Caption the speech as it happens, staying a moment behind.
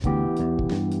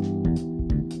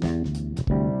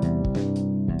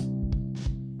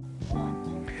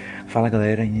Fala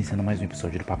galera, iniciando mais um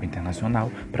episódio do Papo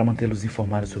Internacional para mantê-los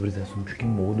informados sobre os assuntos que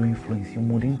mudam e influenciam o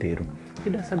mundo inteiro. E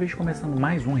dessa vez começando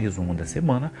mais um resumo da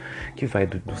semana, que vai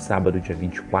do sábado, dia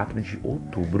 24 de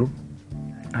outubro,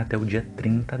 até o dia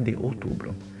 30 de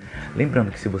outubro. Lembrando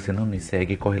que se você não nos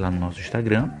segue, corre lá no nosso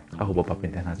Instagram, @Papo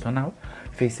Internacional,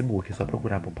 Facebook é só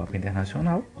procurar por Papo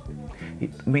Internacional, e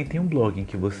também tem um blog em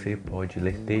que você pode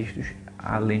ler textos,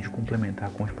 além de complementar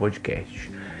com os podcasts.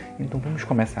 Então vamos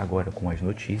começar agora com as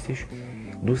notícias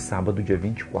do sábado, dia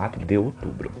 24 de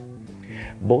outubro.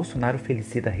 Bolsonaro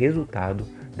felicita resultado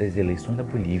das eleições da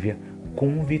Bolívia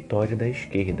com vitória da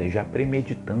esquerda, já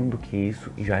premeditando que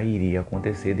isso já iria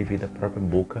acontecer devido à própria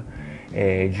boca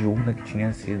de urna que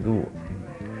tinha sido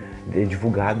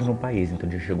divulgado no país.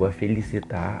 Então já chegou a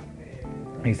felicitar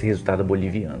esse resultado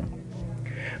boliviano.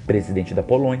 Presidente da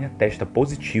Polônia testa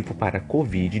positivo para a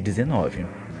Covid-19.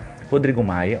 Rodrigo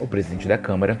Maia, o presidente da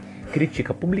Câmara,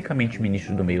 critica publicamente o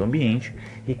ministro do Meio Ambiente,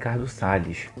 Ricardo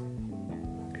Salles.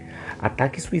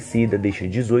 Ataque suicida deixa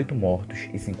 18 mortos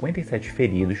e 57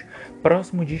 feridos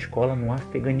próximo de escola no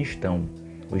Afeganistão.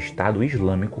 O Estado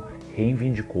Islâmico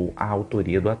reivindicou a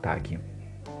autoria do ataque.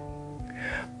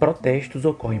 Protestos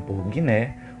ocorrem por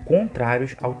Guiné,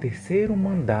 contrários ao terceiro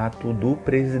mandato do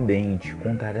presidente,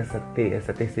 contrário a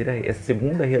essa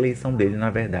segunda reeleição dele,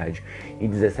 na verdade, e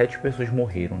 17 pessoas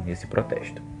morreram nesse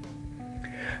protesto.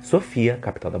 Sofia,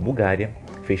 capital da Bulgária,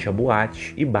 fecha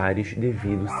boates e bares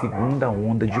devido à segunda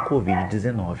onda de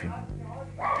Covid-19.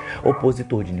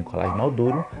 Opositor de Nicolás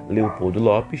Maduro, Leopoldo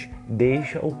Lopes,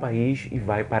 deixa o país e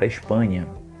vai para a Espanha.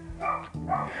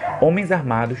 Homens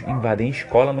armados invadem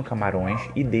escola no Camarões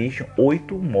e deixam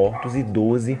 8 mortos e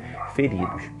 12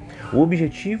 feridos. O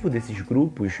objetivo desses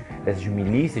grupos, dessas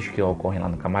milícias que ocorrem lá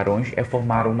no Camarões, é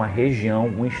formar uma região,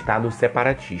 um estado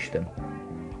separatista.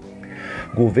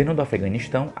 Governo do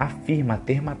Afeganistão afirma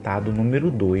ter matado o número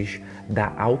 2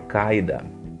 da Al-Qaeda.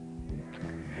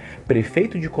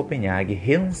 Prefeito de Copenhague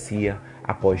renuncia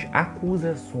após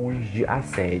acusações de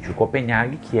assédio.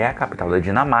 Copenhague, que é a capital da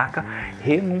Dinamarca,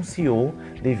 renunciou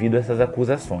devido a essas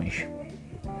acusações.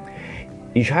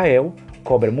 Israel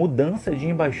cobra mudança de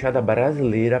embaixada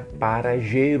brasileira para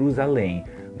Jerusalém.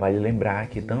 Vale lembrar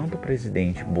que tanto o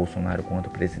presidente Bolsonaro quanto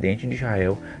o presidente de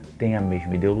Israel têm a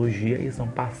mesma ideologia e são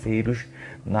parceiros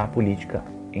na política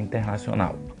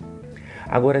internacional.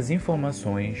 Agora as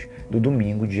informações do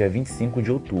domingo, dia 25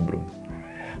 de outubro.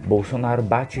 Bolsonaro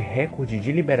bate recorde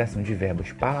de liberação de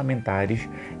verbas parlamentares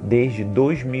desde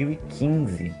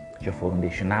 2015. Já foram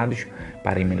destinados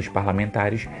para emendas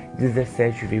parlamentares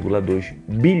 17,2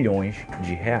 bilhões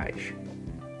de reais.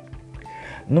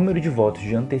 Número de votos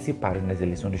de antecipados nas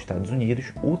eleições dos Estados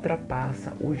Unidos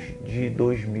ultrapassa os de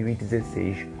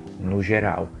 2016 no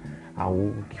geral.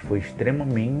 Algo que foi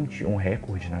extremamente, um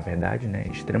recorde na verdade,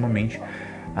 extremamente,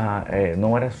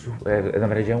 não era, na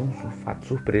verdade é um fato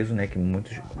surpreso, que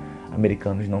muitos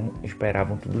americanos não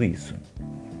esperavam tudo isso.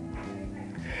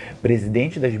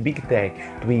 Presidente das Big Techs,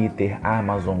 Twitter,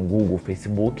 Amazon, Google,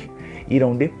 Facebook,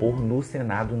 irão depor no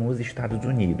Senado nos Estados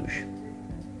Unidos.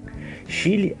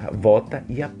 Chile vota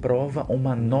e aprova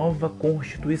uma nova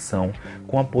Constituição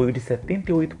com apoio de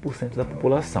 78% da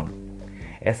população.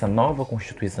 Essa nova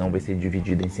Constituição vai ser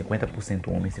dividida em 50%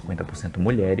 homens e 50%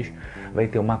 mulheres, vai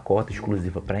ter uma cota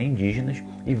exclusiva para indígenas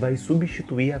e vai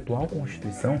substituir a atual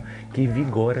Constituição que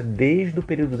vigora desde o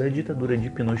período da ditadura de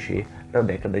Pinochet da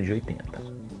década de 80.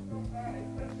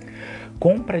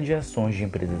 Compra de ações de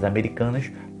empresas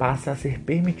americanas passa a ser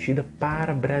permitida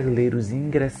para brasileiros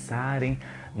ingressarem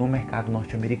no mercado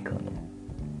norte-americano.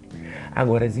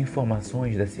 Agora as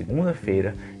informações da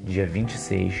segunda-feira, dia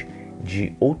 26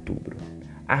 de outubro.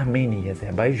 Armênia e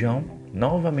Azerbaijão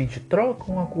novamente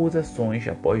trocam acusações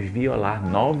após violar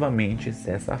novamente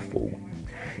cessar-fogo.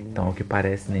 Então, ao que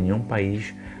parece, nenhum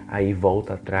país aí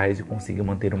volta atrás e conseguiu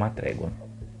manter uma trégua.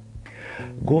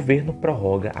 Governo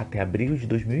prorroga até abril de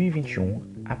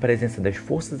 2021 a presença das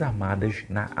Forças Armadas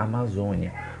na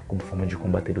Amazônia, como forma de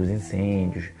combater os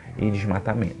incêndios e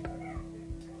desmatamento.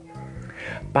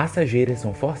 Passageiras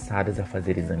são forçadas a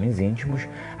fazer exames íntimos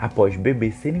após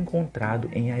bebê ser encontrado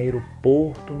em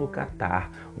aeroporto no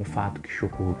Catar, um fato que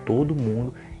chocou todo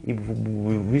mundo e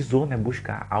visou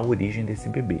buscar a origem desse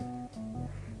bebê.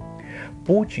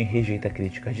 Putin rejeita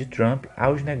críticas de Trump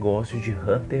aos negócios de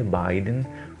Hunter Biden,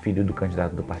 filho do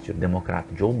candidato do Partido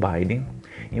Democrata Joe Biden,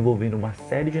 envolvendo uma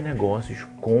série de negócios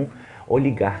com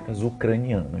oligarcas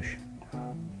ucranianos.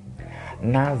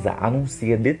 NASA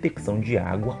anuncia detecção de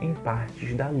água em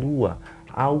partes da Lua,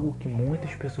 algo que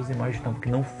muitas pessoas imaginavam que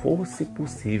não fosse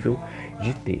possível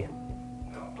de ter.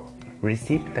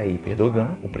 Recep Tayyip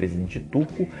Erdogan, o presidente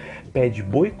turco, pede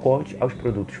boicote aos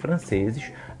produtos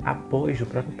franceses após o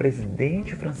próprio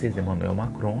presidente francês Emmanuel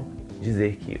Macron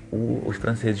dizer que os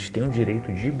franceses têm o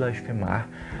direito de blasfemar,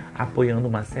 apoiando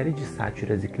uma série de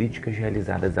sátiras e críticas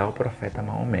realizadas ao profeta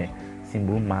Maomé,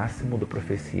 símbolo máximo da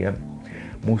profecia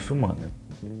muçulmana.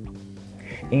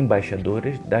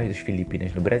 Embaixadora das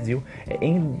Filipinas no Brasil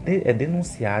é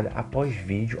denunciada após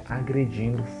vídeo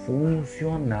agredindo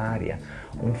funcionária,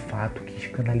 um fato que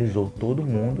escandalizou todo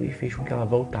mundo e fez com que ela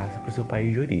voltasse para o seu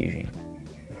país de origem.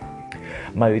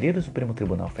 A maioria do Supremo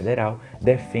Tribunal Federal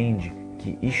defende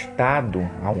que Estado,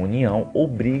 a União,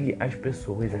 obrigue as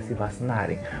pessoas a se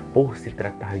vacinarem, por se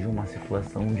tratar de uma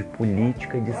situação de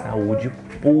política de saúde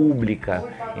pública.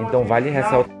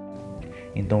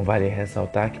 Então vale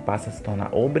ressaltar que pode se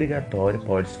tornar obrigatória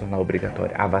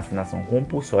a vacinação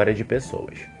compulsória de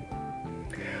pessoas.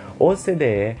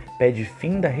 OCDE pede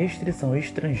fim da restrição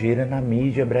estrangeira na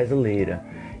mídia brasileira,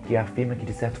 que afirma que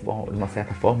de uma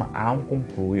certa forma há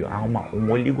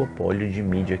um oligopólio de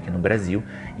mídia aqui no Brasil,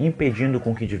 impedindo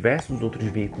com que diversos outros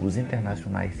veículos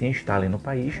internacionais se instalem no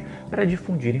país para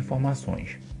difundir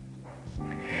informações.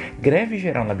 Greve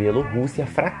geral na Bielorrússia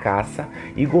fracassa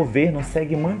e governo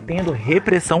segue mantendo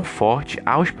repressão forte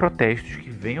aos protestos que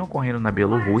vêm ocorrendo na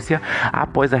Bielorrússia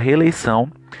após a reeleição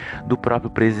do próprio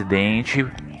presidente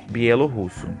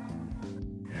bielorrusso.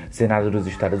 Senado dos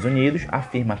Estados Unidos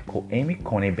afirma Amy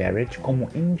Coney Barrett como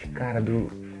indicada do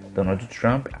Donald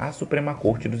Trump à Suprema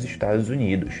Corte dos Estados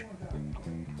Unidos.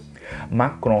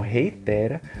 Macron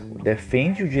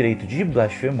defende o direito de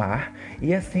blasfemar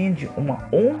e acende uma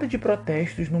onda de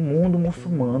protestos no mundo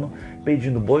muçulmano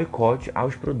pedindo boicote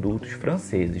aos produtos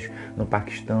franceses. No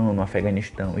Paquistão, no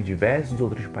Afeganistão e diversos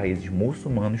outros países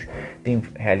muçulmanos têm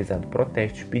realizado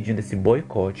protestos pedindo esse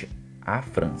boicote à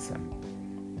França.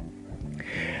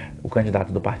 O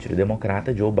candidato do Partido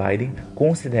Democrata, Joe Biden,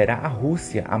 considera a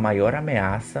Rússia a maior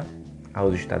ameaça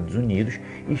aos Estados Unidos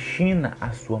e China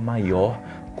a sua maior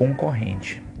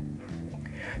concorrente.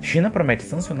 China promete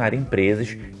sancionar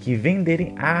empresas que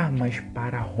venderem armas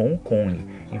para Hong Kong,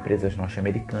 empresas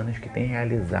norte-americanas que têm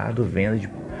realizado venda de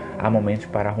armamentos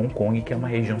para Hong Kong, que é uma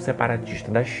região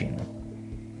separatista da China.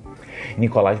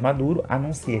 Nicolás Maduro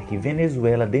anuncia que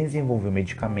Venezuela desenvolveu um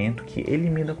medicamento que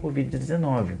elimina a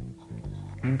Covid-19.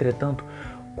 Entretanto,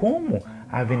 como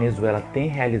a Venezuela tem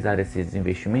realizado esses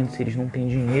investimentos se eles não têm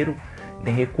dinheiro,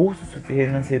 têm recursos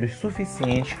financeiros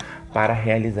suficientes para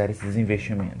realizar esses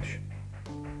investimentos?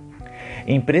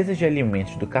 Empresas de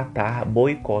alimentos do Catar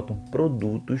boicotam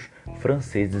produtos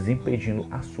franceses, impedindo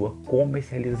a sua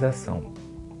comercialização.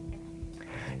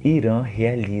 Irã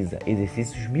realiza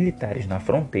exercícios militares na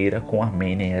fronteira com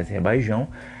Armênia e Azerbaijão,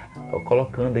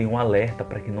 colocando em um alerta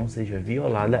para que não seja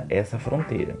violada essa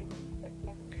fronteira.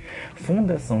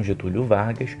 Fundação Getúlio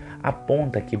Vargas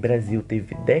aponta que o Brasil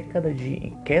teve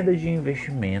queda de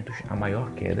investimentos, a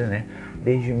maior queda,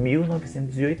 desde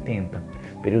 1980,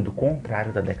 período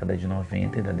contrário da década de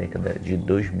 90 e da década de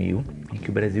 2000, em que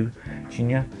o Brasil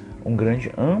tinha um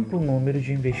amplo número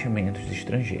de investimentos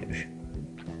estrangeiros.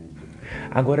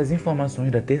 Agora as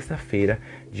informações da terça-feira,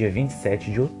 dia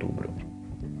 27 de outubro.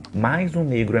 Mais um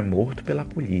negro é morto pela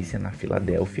polícia na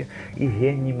Filadélfia e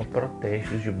reanima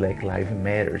protestos de Black Lives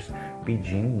Matter,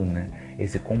 pedindo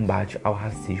esse combate ao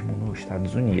racismo nos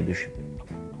Estados Unidos.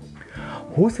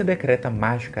 Rússia decreta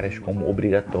máscaras como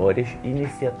obrigatórias e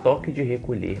inicia toque de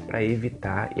recolher para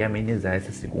evitar e amenizar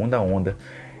essa segunda onda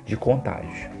de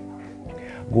contágios.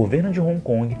 Governo de Hong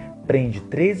Kong prende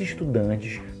 3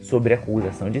 estudantes sobre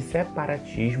acusação de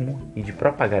separatismo e de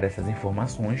propagar essas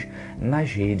informações nas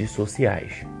redes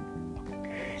sociais.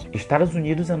 Estados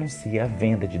Unidos anuncia a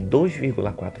venda de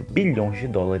 2,4 bilhões de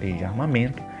dólares de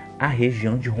armamento à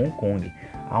região de Hong Kong,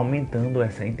 aumentando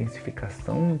essa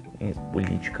intensificação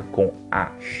política com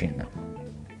a China.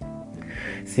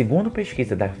 Segundo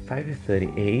pesquisa da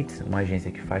 538, uma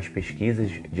agência que faz pesquisas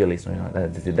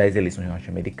das eleições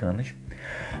norte-americanas,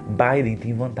 Biden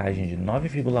tem vantagem de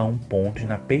 9,1 pontos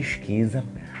na pesquisa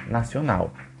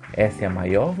nacional. Essa é a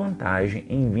maior vantagem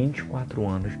em 24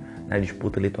 anos na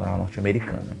disputa eleitoral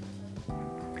norte-americana.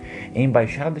 A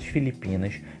Embaixada das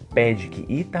Filipinas pede que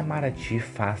Itamaraty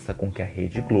faça com que a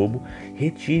Rede Globo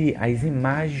retire as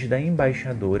imagens da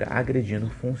embaixadora agredindo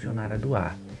funcionária do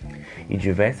ar. E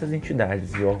diversas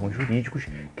entidades e órgãos jurídicos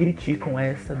criticam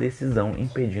essa decisão,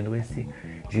 impedindo esse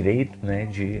direito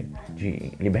de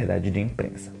liberdade de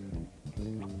imprensa.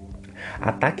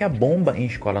 Ataque à bomba em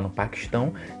escola no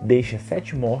Paquistão deixa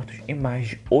 7 mortos e mais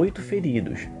de 8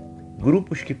 feridos.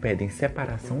 Grupos que pedem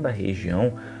separação da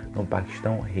região no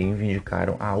Paquistão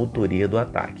reivindicaram a autoria do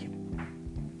ataque.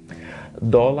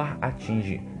 Dólar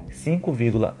atinge R$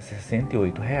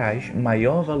 5,68,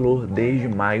 maior valor desde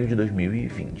maio de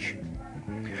 2020.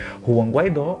 Juan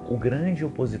Guaidó, o grande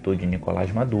opositor de Nicolás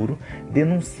Maduro,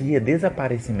 denuncia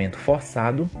desaparecimento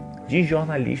forçado de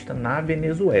jornalista na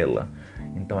Venezuela.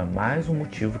 Então é mais um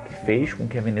motivo que fez com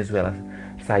que a Venezuela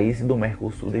saísse do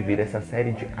Mercosul devido a essa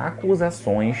série de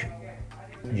acusações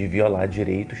de violar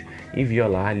direitos e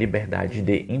violar a liberdade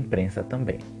de imprensa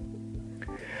também.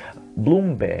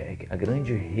 Bloomberg,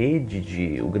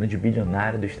 o grande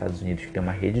bilionário dos Estados Unidos, que tem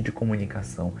uma rede de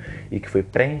comunicação e que foi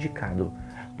pré-indicado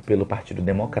pelo Partido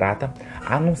Democrata,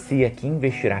 anuncia que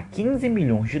investirá 15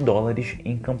 milhões de dólares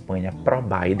em campanha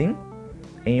pró-Biden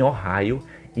em Ohio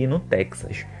e no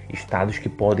Texas, estados que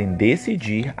podem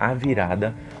decidir a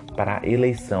virada para a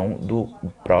eleição do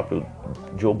próprio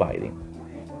Joe Biden.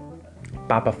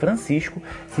 Papa Francisco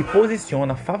se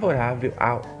posiciona favorável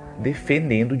ao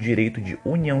defendendo o direito de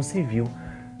união civil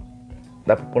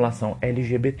da população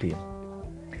LGBT.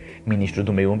 Ministro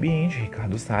do Meio Ambiente,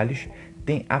 Ricardo Salles,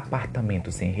 tem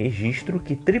apartamento sem registro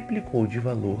que triplicou de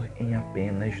valor em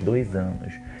apenas 2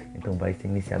 anos. Então vai ser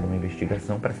iniciada uma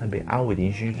investigação para saber a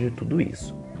origem de tudo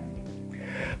isso.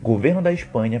 Governo da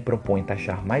Espanha propõe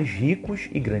taxar mais ricos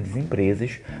e grandes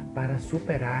empresas para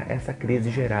superar essa crise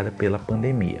gerada pela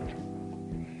pandemia.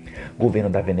 Governo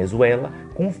da Venezuela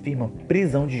confirma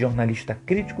prisão de jornalista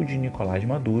crítico de Nicolás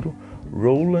Maduro,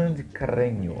 Roland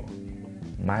Carreño.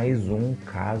 Mais um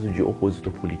caso de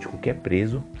opositor político que é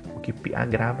preso, o que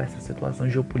agrava essa situação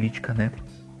geopolítica, né?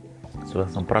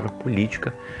 Situação própria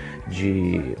política,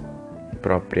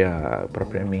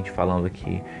 propriamente falando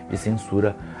aqui, de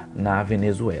censura na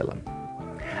Venezuela.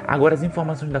 Agora as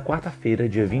informações da quarta-feira,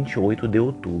 dia 28 de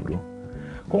outubro.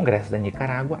 Congresso da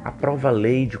Nicarágua aprova a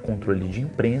lei de controle de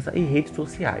imprensa e redes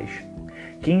sociais.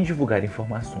 Quem divulgar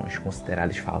informações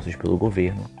consideradas falsas pelo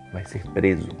governo vai ser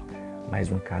preso. Mais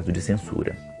um caso de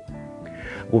censura.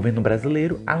 O governo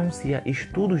brasileiro anuncia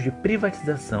estudos de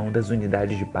privatização das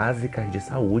unidades básicas de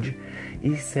saúde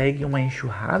e segue uma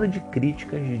enxurrada de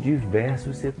críticas de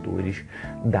diversos setores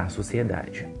da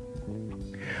sociedade.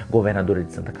 Governadora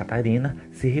de Santa Catarina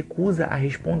se recusa a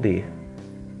responder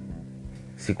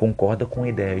se concorda com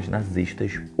ideias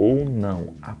nazistas ou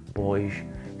não, após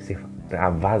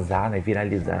vazar,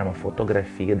 viralizar uma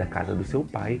fotografia da casa do seu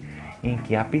pai, em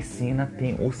que a piscina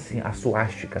tem a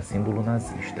suástica, símbolo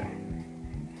nazista.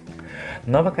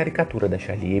 Nova caricatura da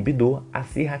Charlie Hebdo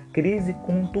acirra crise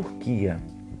com Turquia.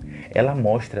 Ela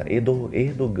mostra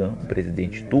Erdogan, o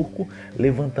presidente turco,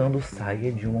 levantando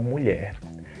saia de uma mulher.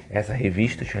 Essa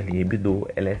revista, Charlie Hebdo,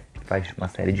 faz uma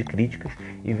série de críticas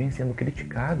e vem sendo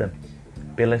criticada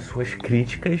pelas suas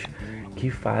críticas que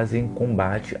fazem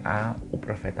combate ao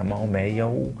profeta Maomé e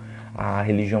à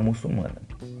religião muçulmana.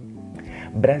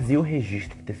 Brasil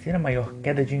registra a terceira maior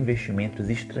queda de investimentos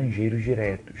estrangeiros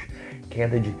diretos,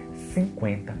 queda de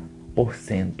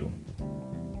 50%.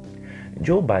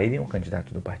 Joe Biden, o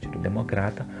candidato do Partido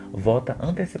Democrata, vota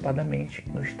antecipadamente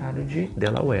no estado de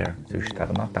Delaware, seu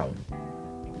estado natal.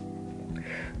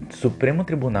 Supremo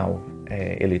Tribunal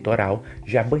Eleitoral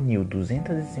já baniu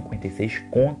 256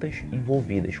 contas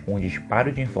envolvidas com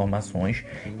disparo de informações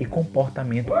e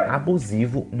comportamento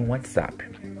abusivo no WhatsApp.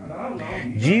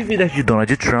 Dívidas de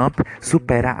Donald Trump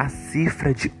supera a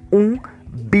cifra de $1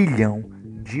 bilhão.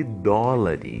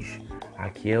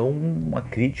 Aqui é uma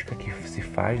crítica que se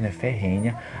faz,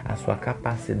 ferrenha, à sua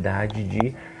capacidade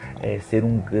de ser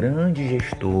um grande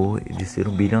gestor, de ser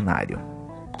um bilionário.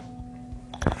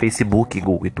 Facebook,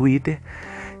 Google e Twitter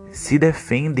se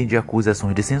defendem de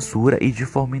acusações de censura e de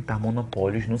fomentar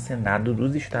monopólios no Senado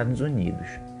dos Estados Unidos.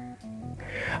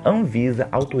 Anvisa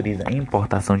autoriza a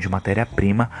importação de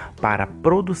matéria-prima para a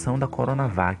produção da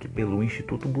Coronavac pelo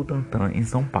Instituto Butantan em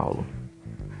São Paulo.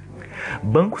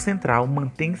 Banco Central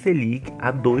mantém Selic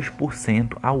a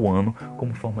 2% ao ano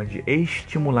como forma de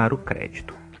estimular o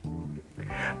crédito.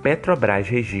 Petrobras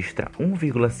registra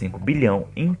 1,5 bilhão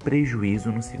em prejuízo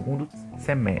no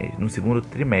segundo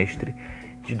trimestre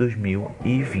de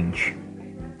 2020.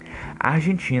 A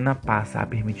Argentina passa a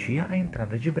permitir a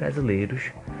entrada de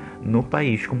brasileiros no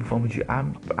país como forma de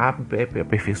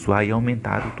aperfeiçoar e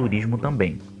aumentar o turismo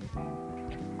também.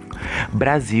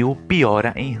 Brasil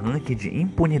piora em ranking de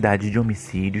impunidade de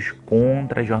homicídios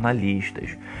contra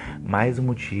jornalistas. Mais um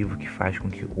motivo que faz com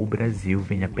que o Brasil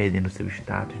venha perdendo seu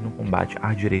status no combate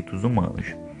aos direitos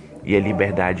humanos e a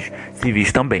liberdades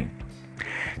civis também.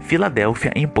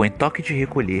 Filadélfia impõe toque de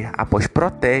recolher após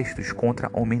protestos contra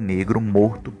homem negro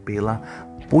morto pela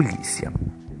polícia.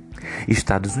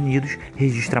 Estados Unidos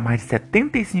registra mais de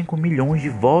 75 milhões de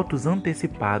votos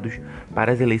antecipados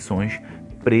para as eleições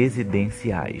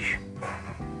presidenciais.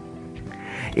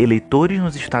 Eleitores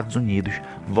nos Estados Unidos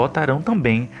votarão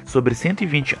também sobre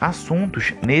 120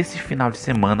 assuntos nesse final de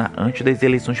semana antes das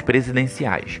eleições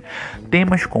presidenciais.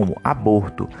 Temas como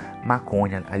aborto,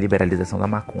 maconha, a liberalização da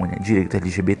maconha, direito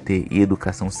LGBT e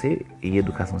educação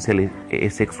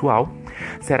sexual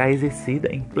será exercida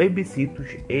em plebiscitos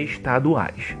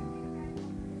estaduais.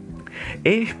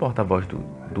 Ex-porta-voz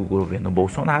do governo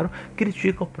Bolsonaro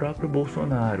critica o próprio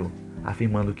Bolsonaro,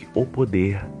 afirmando que o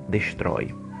poder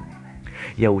destrói.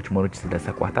 E a última notícia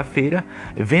dessa quarta-feira: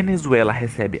 Venezuela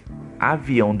recebe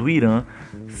avião do Irã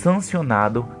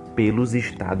sancionado pelos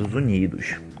Estados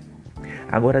Unidos.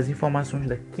 Agora as informações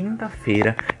da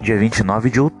quinta-feira, dia 29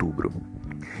 de outubro.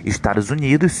 Estados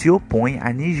Unidos se opõe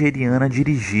à nigeriana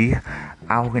dirigir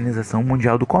a Organização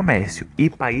Mundial do Comércio e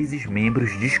países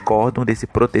membros discordam desse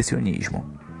protecionismo.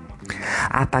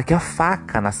 Ataque à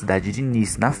faca na cidade de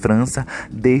Nice, na França,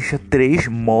 deixa 3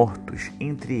 mortos,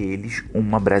 entre eles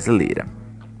uma brasileira.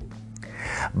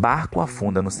 Barco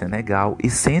afunda no Senegal e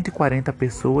 140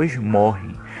 pessoas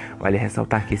morrem. Vale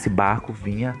ressaltar que esse barco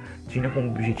tinha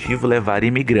como objetivo levar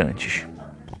imigrantes.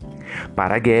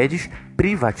 Para Guedes,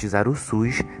 privatizar o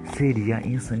SUS seria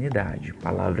insanidade.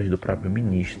 Palavras do próprio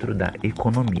ministro da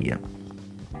Economia.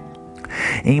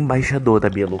 Embaixador da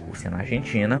Bielorrússia na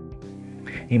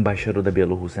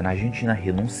Argentina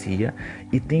renuncia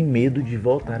e tem medo de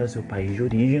voltar ao seu país de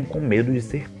origem com medo de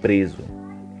ser preso.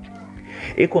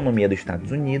 Economia dos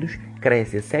Estados Unidos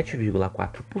cresce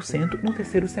 7,4% no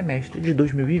terceiro semestre de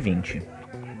 2020.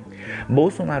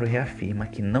 Bolsonaro reafirma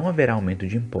que não haverá aumento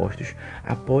de impostos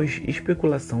após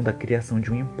especulação da criação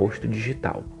de um imposto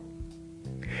digital.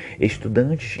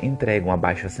 Estudantes entregam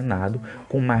abaixo-assinado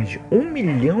com mais de 1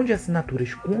 milhão de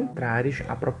assinaturas contrárias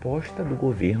à proposta do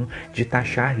governo de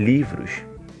taxar livros.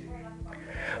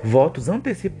 Votos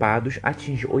antecipados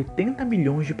atingem 80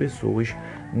 milhões de pessoas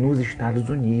nos Estados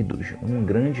Unidos, um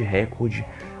grande recorde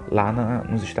lá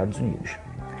nos Estados Unidos.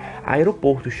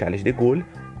 Aeroporto Charles de Gaulle,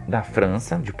 da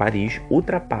França, de Paris,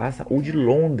 ultrapassa o de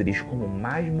Londres como o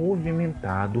mais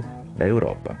movimentado da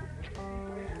Europa.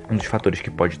 Um dos fatores que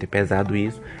pode ter pesado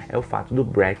isso é o fato do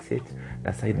Brexit,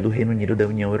 da saída do Reino Unido da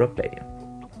União Europeia.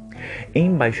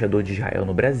 Embaixador de Israel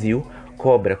no Brasil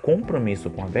cobra compromisso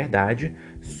com a verdade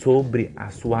sobre a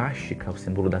suástica, o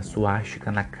símbolo da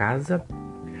suástica na casa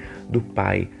do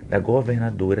pai da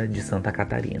governadora de Santa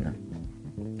Catarina.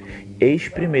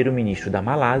 Ex-primeiro-ministro da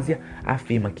Malásia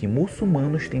afirma que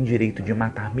muçulmanos têm direito de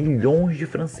matar milhões de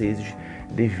franceses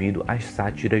devido às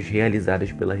sátiras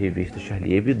realizadas pela revista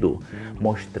Charlie Hebdo,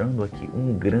 mostrando aqui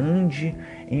um grande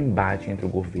embate entre o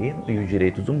governo e os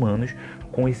direitos humanos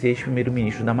com esse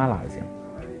ex-primeiro-ministro da Malásia.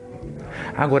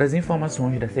 Agora as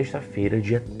informações da sexta-feira,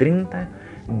 dia 30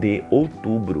 de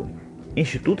outubro.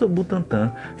 Instituto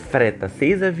Butantan freta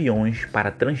 6 aviões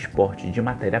para transporte de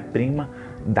matéria-prima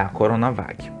da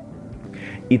Coronavac.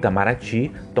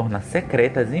 Itamaraty torna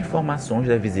secretas as informações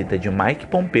da visita de Mike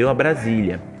Pompeo a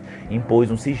Brasília.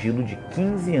 Impôs um sigilo de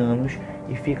 15 anos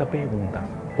e fica a pergunta: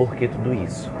 por que tudo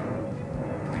isso?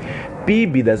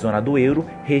 PIB da zona do euro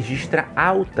registra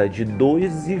alta de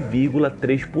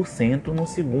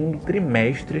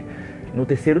 12,3% no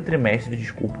terceiro trimestre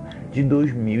de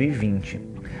 2020.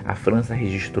 A França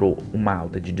registrou uma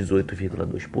alta de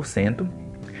 18,2%,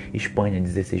 Espanha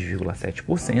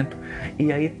 16,7%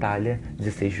 e a Itália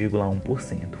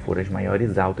 16,1%. Foram as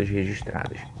maiores altas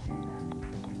registradas.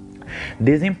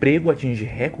 Desemprego atinge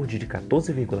recorde de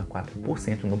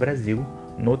 14,4% no Brasil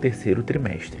no terceiro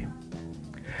trimestre.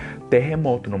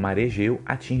 Terremoto no Mar Egeu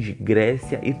atinge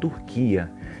Grécia e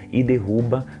Turquia e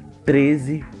derruba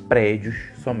 13 prédios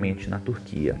somente na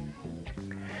Turquia.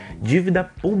 Dívida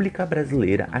pública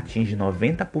brasileira atinge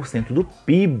 90% do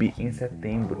PIB em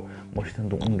setembro,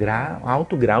 mostrando um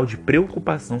alto grau de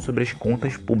preocupação sobre as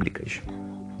contas públicas.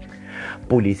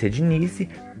 Polícia de Nice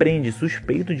prende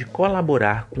suspeito de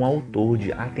colaborar com o autor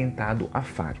de atentado à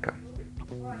faca.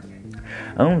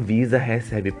 Anvisa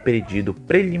recebe pedido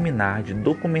preliminar de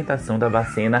documentação da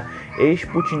vacina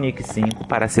Sputnik V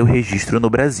para seu registro no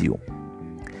Brasil.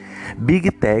 Big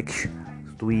Techs,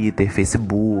 Twitter,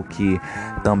 Facebook,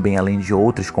 também além de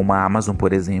outras como a Amazon,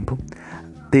 por exemplo,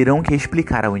 terão que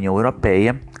explicar à União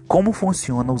Europeia como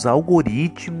funcionam os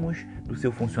algoritmos do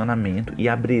seu funcionamento e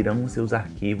abrirão seus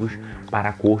arquivos para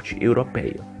a Corte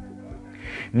Europeia.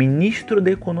 Ministro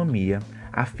da Economia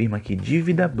afirma que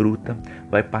dívida bruta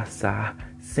vai passar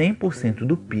 100%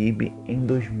 do PIB em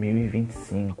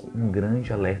 2025. Um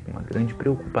grande alerta, uma grande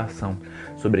preocupação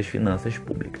sobre as finanças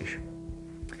públicas.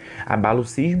 Abalo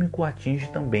sísmico atinge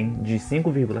também de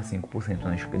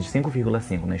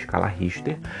 5,5% na escala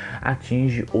Richter,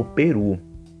 atinge o Peru.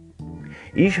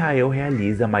 Israel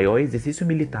realiza maior exercício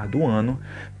militar do ano,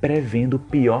 prevendo o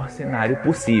pior cenário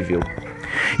possível.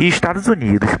 E Estados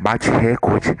Unidos bate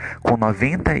recorde com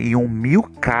 91 mil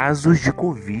casos de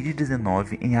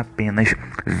Covid-19 em apenas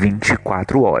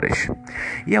 24 horas.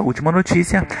 E a última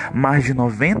notícia, mais de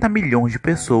 90 milhões de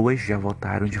pessoas já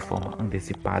votaram de forma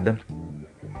antecipada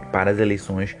para as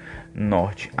eleições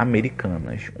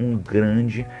norte-americanas. Um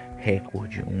grande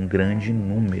recorde, um grande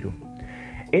número.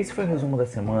 Esse foi o resumo da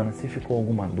semana. Se ficou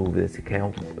alguma dúvida, se quer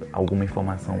alguma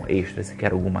informação extra, se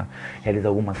quer realizar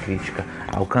alguma crítica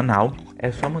ao canal, é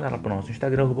só mandar lá para o nosso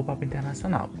Instagram, Papo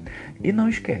Internacional. E não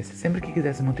esquece, sempre que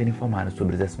quiser se manter informado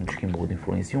sobre os assuntos que mudam e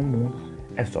influenciam o mundo,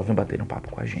 é só vir bater um papo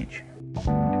com a gente.